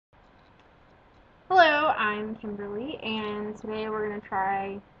Hello, I'm Kimberly, and today I'm gonna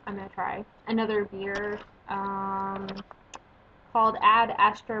try another beer called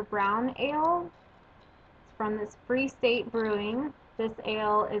Astra Brown Ale. It's from this Free State Brewing. This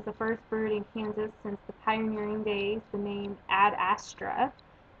ale is the first brewed in Kansas since the pioneering days. The name Ad Astra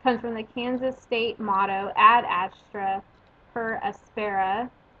comes from the Kansas state motto Ad Astra per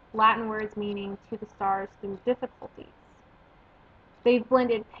aspera, Latin words meaning to the stars through difficulties. They've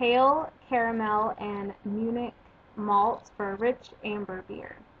blended pale caramel and Munich malts for a rich amber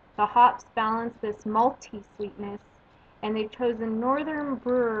beer. The hops balance this malty sweetness, and they've chosen Northern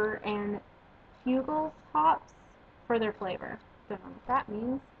Brewer and Fugel's hops for their flavor. Don't know what that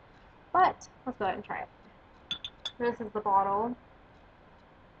means, but let's go ahead and try it. This is the bottle.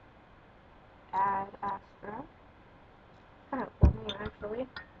 Ad Astra. Kind of a cool name, actually.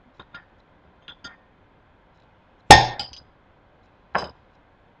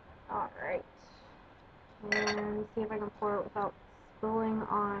 Alright. And see if I can pour it without spilling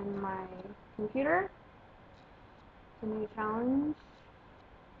on my computer. It's a new challenge.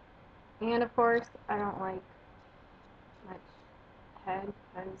 And of course, I don't like much head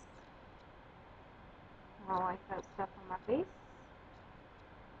because I don't like that stuff on my face.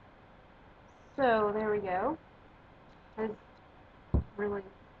 So there we go. It's really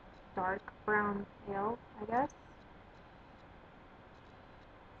dark brown ale, I guess.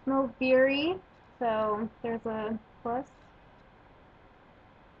 Smells beery, so there's a plus.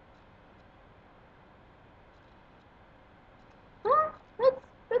 Well, it's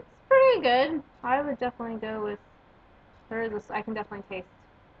pretty good. I would definitely go with. I can definitely taste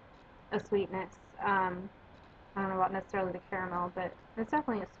a sweetness. I don't know about necessarily the caramel, but it's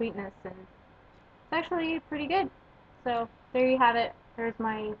definitely a sweetness, and it's actually pretty good. So there you have it. There's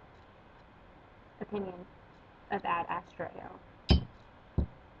my opinion of Ad Astra Ale.